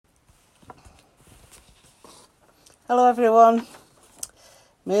Hello everyone.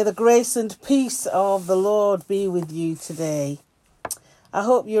 May the grace and peace of the Lord be with you today. I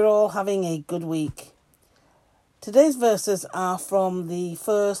hope you're all having a good week. Today's verses are from the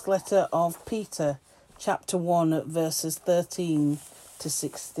first letter of Peter, chapter 1, verses 13 to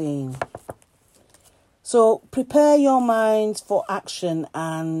 16. So prepare your minds for action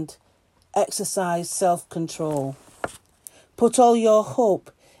and exercise self-control. Put all your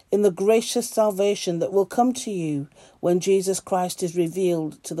hope in the gracious salvation that will come to you when Jesus Christ is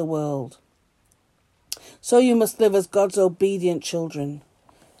revealed to the world. So you must live as God's obedient children.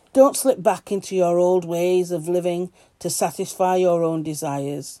 Don't slip back into your old ways of living to satisfy your own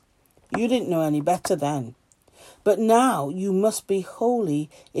desires. You didn't know any better then. But now you must be holy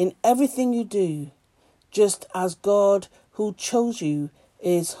in everything you do, just as God who chose you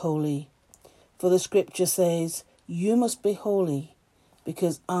is holy. For the scripture says, "You must be holy,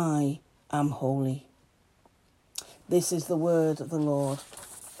 because I am holy." This is the word of the Lord.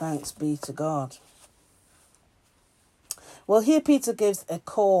 Thanks be to God. Well, here Peter gives a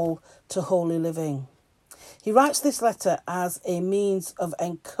call to holy living. He writes this letter as a means of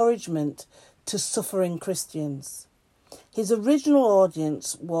encouragement to suffering Christians. His original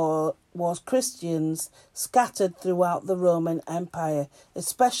audience was Christians scattered throughout the Roman Empire,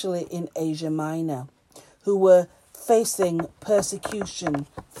 especially in Asia Minor, who were facing persecution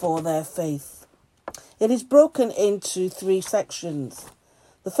for their faith. It is broken into 3 sections.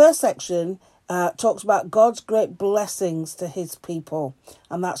 The first section talks about God's great blessings to his people,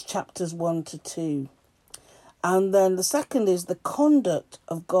 and that's chapters 1 to 2. And then the second is the conduct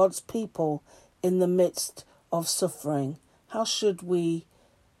of God's people in the midst of suffering. How should we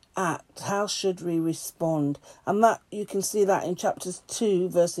act? How should we respond? And that you can see that in chapters 2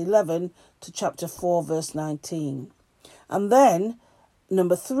 verse 11 to chapter 4 verse 19. And then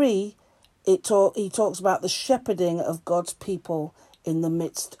number 3, he talks about the shepherding of God's people in the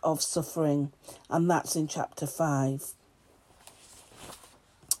midst of suffering, and that's in chapter 5.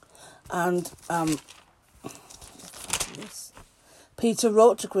 And Peter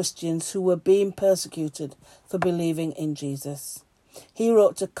wrote to Christians who were being persecuted for believing in Jesus. He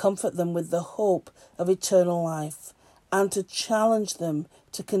wrote to comfort them with the hope of eternal life and to challenge them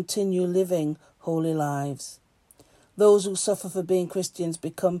to continue living holy lives. Those who suffer for being Christians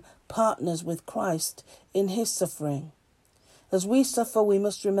become partners with Christ in his suffering. As we suffer, we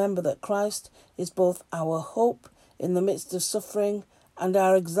must remember that Christ is both our hope in the midst of suffering and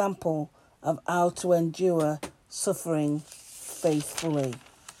our example of how to endure suffering faithfully.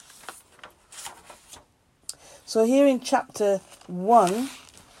 So here in chapter 1,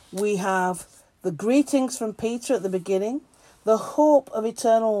 we have the greetings from Peter at the beginning, the hope of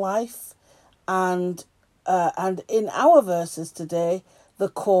eternal life, and in our verses today, the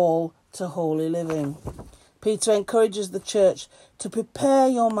call to holy living. Peter encourages the church to prepare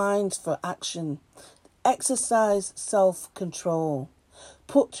your minds for action, exercise self-control,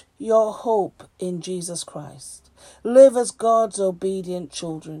 put your hope in Jesus Christ, live as God's obedient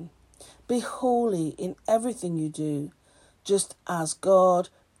children, be holy in everything you do, just as God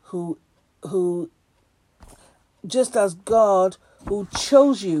who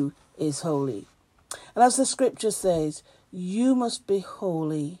chose you is holy. And as the scripture says, you must be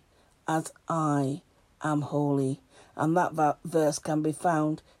holy as I am holy. And that verse can be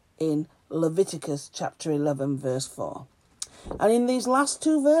found in Leviticus chapter 11 verse 4. And in these last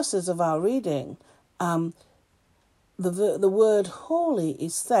 2 verses of our reading, the word holy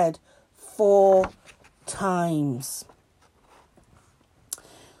is said 4 times.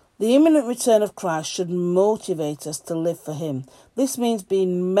 The imminent return of Christ should motivate us to live for him. This means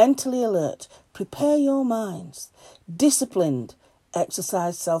being mentally alert, prepare your minds, disciplined,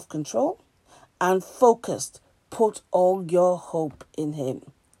 exercise self-control, and focused. Put all your hope in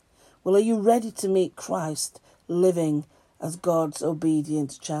him. Well, are you ready to meet Christ living as God's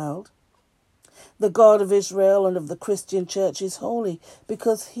obedient child? The God of Israel and of the Christian church is holy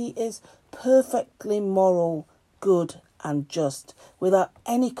because he is perfectly moral, good and just, without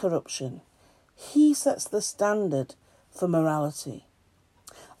any corruption. He sets the standard for morality.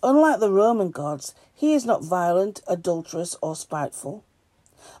 Unlike the Roman gods, he is not violent, adulterous or spiteful.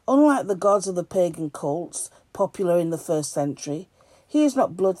 Unlike the gods of the pagan cults popular in the 1st century, he is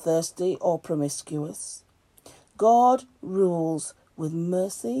not bloodthirsty or promiscuous. God rules with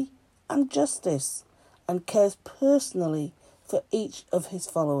mercy and justice and cares personally for each of his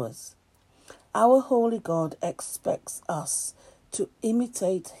followers. Our holy God expects us to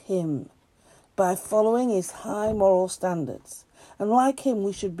imitate him by following his high moral standards. And like him,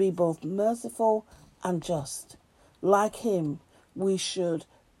 we should be both merciful and just. Like him, we should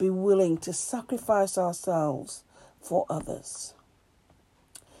be willing to sacrifice ourselves for others.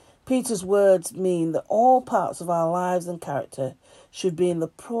 Peter's words mean that all parts of our lives and character should be in the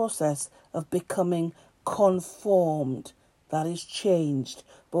process of becoming conformed, that is, changed,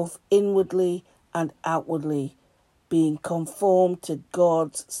 both inwardly and outwardly, being conformed to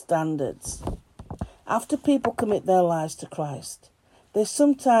God's standards. After people commit their lives to Christ, they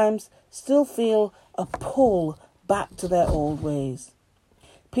sometimes still feel a pull back to their old ways.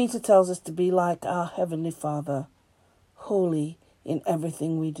 Peter tells us to be like our Heavenly Father, holy in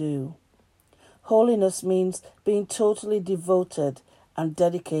everything we do. Holiness means being totally devoted and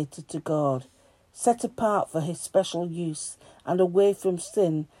dedicated to God, set apart for His special use and away from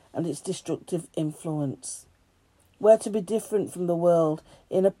sin and its destructive influence. We're to be different from the world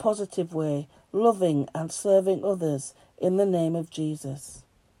in a positive way, loving and serving others in the name of Jesus.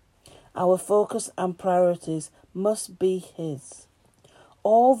 Our focus and priorities must be His.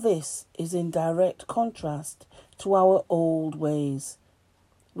 All this is in direct contrast to our old ways.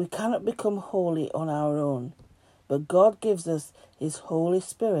 We cannot become holy on our own, but God gives us His Holy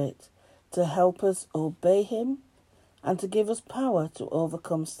Spirit to help us obey Him and to give us power to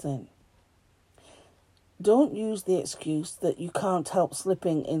overcome sin. Don't use the excuse that you can't help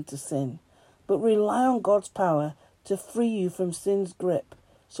slipping into sin, but rely on God's power to free you from sin's grip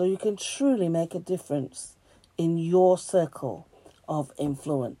so you can truly make a difference in your circle of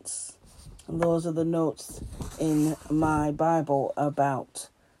influence. And those are the notes in my Bible about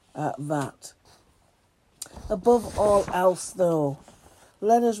that. Above all else, though,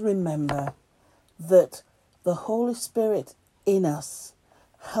 let us remember that the Holy Spirit in us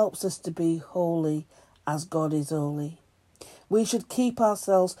helps us to be holy as God is holy. We should keep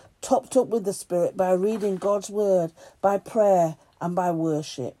ourselves topped up with the Spirit by reading God's Word, by prayer and by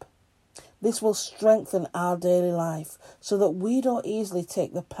worship. This will strengthen our daily life so that we don't easily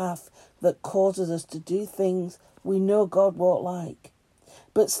take the path that causes us to do things we know God won't like,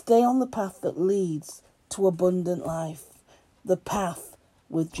 but stay on the path that leads to abundant life, the path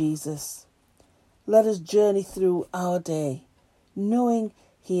with Jesus. Let us journey through our day, knowing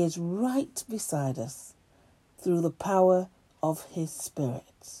He is right beside us through the power of His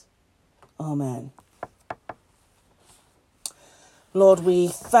Spirit. Amen. Lord, we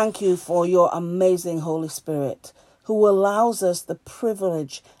thank You for Your amazing Holy Spirit, who allows us the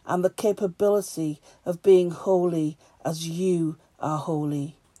privilege and the capability of being holy as You are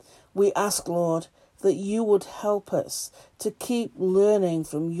holy. We ask, Lord, that You would help us to keep learning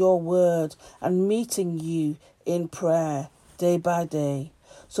from Your word and meeting You in prayer day by day,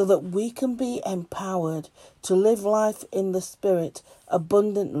 so that we can be empowered to live life in the Spirit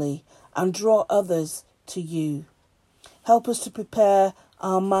abundantly and draw others to You. Help us to prepare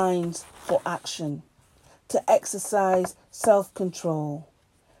our minds for action, to exercise self-control,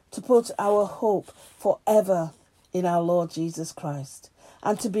 to put our hope forever in our Lord Jesus Christ,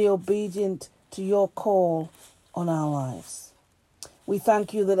 and to be obedient to Your call on our lives. We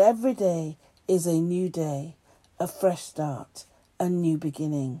thank You that every day is a new day, a fresh start, a new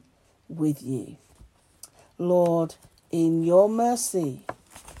beginning with You. Lord, in Your mercy,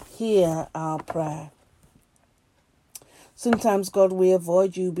 hear our prayer. Sometimes, God, we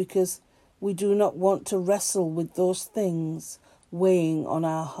avoid You because we do not want to wrestle with those things weighing on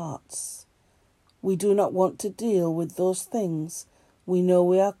our hearts. We do not want to deal with those things we know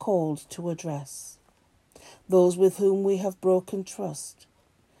we are called to address. Those with whom we have broken trust.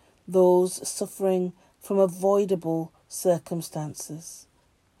 Those suffering from avoidable circumstances.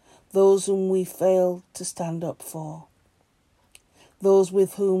 Those whom we fail to stand up for. Those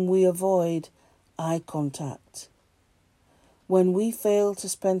with whom we avoid eye contact. When we fail to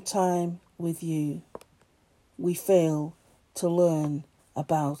spend time with You, we fail to learn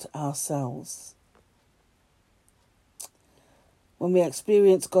about ourselves. When we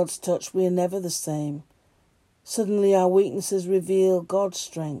experience God's touch, we are never the same. Suddenly our weaknesses reveal God's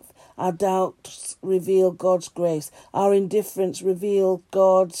strength. Our doubts reveal God's grace. Our indifference reveal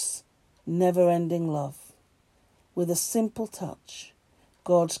God's never-ending love. With a simple touch,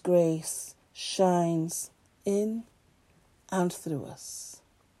 God's grace shines in and through us.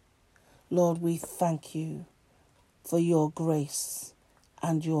 Lord, we thank You for Your grace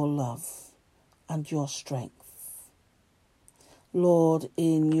and Your love and Your strength. Lord,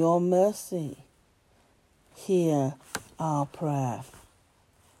 in Your mercy, hear our prayer.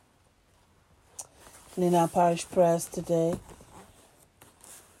 And in our parish prayers today,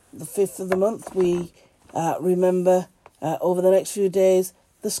 the 5th of the month, we remember over the next few days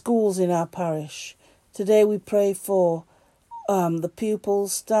the schools in our parish. Today we pray for the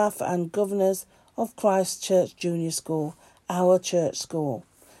pupils, staff and governors of Christ Church Junior School, our church school.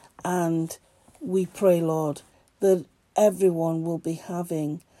 And we pray, Lord, that everyone will be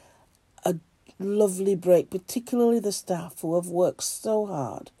having a lovely break, particularly the staff who have worked so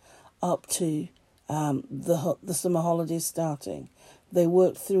hard up to the summer holidays starting. They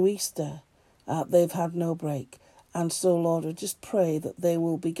worked through Easter. They've had no break. And so, Lord, I just pray that they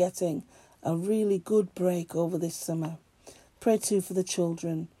will be getting a really good break over this summer. Pray too for the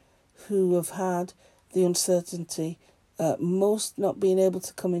children who have had the uncertainty, most not being able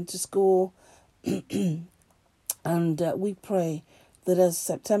to come into school. And we pray that as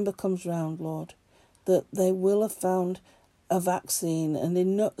September comes round, Lord, that they will have found a vaccine and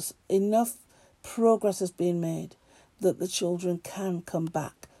enough progress has been made that the children can come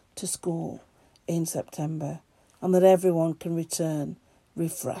back to school in September and that everyone can return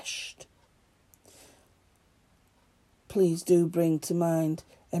refreshed. Please do bring to mind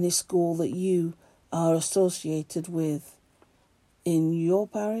any school that you are associated with in your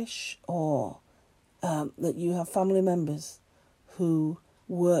parish, or that you have family members who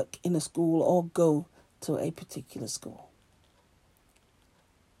work in a school or go to a particular school.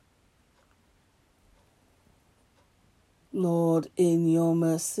 Lord, in your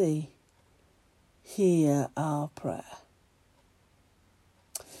mercy, hear our prayer.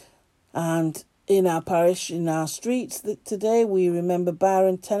 And in our parish, in our streets today, we remember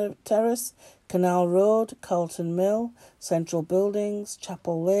Byron Terrace, Canal Road, Carlton Mill, Central Buildings,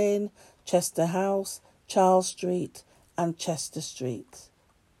 Chapel Lane, Chester House, Charles Street and Chester Street.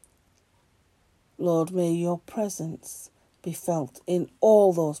 Lord, may your presence be felt in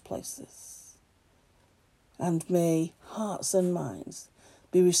all those places, and may hearts and minds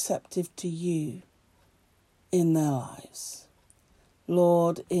be receptive to you in their lives.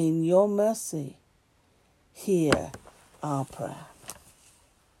 Lord, in your mercy, hear our prayer.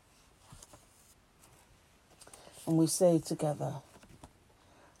 And we say together,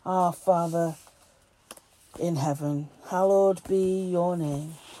 Our Father in heaven, hallowed be your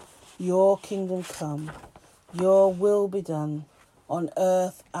name. Your kingdom come, your will be done on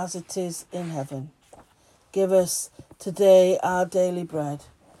earth as it is in heaven. Give us today our daily bread.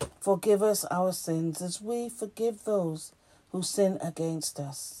 Forgive us our sins as we forgive those who sin against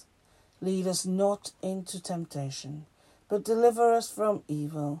us. Lead us not into temptation, but deliver us from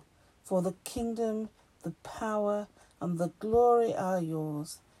evil. For the kingdom, the power, and the glory are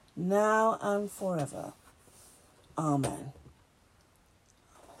yours, now and forever. Amen.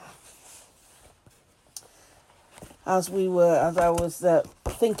 As I was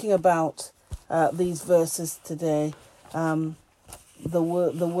thinking about these verses today, the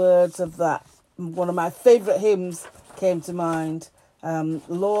words of that, one of my favourite hymns came to mind.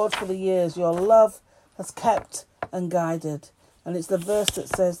 Lord, for the years your love has kept and guided. And it's the verse that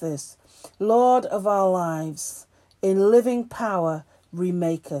says this: Lord of our lives, in living power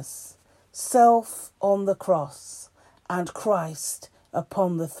remake us, self on the cross and Christ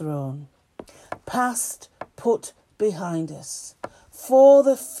upon the throne. Past put behind us, for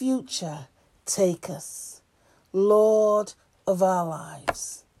the future take us, Lord of our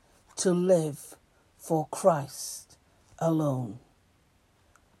lives, to live for Christ alone.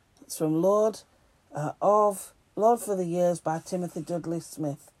 It's from Lord for the Years by Timothy Dudley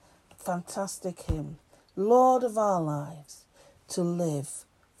Smith. Fantastic hymn. Lord of our lives, to live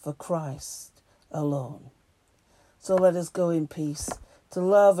for Christ alone. So let us go in peace to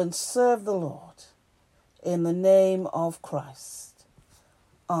love and serve the Lord in the name of Christ.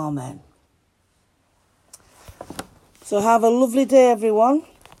 Amen. So have a lovely day, everyone,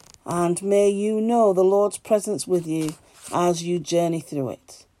 and may you know the Lord's presence with you as you journey through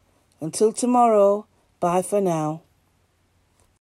it. Until tomorrow, bye for now.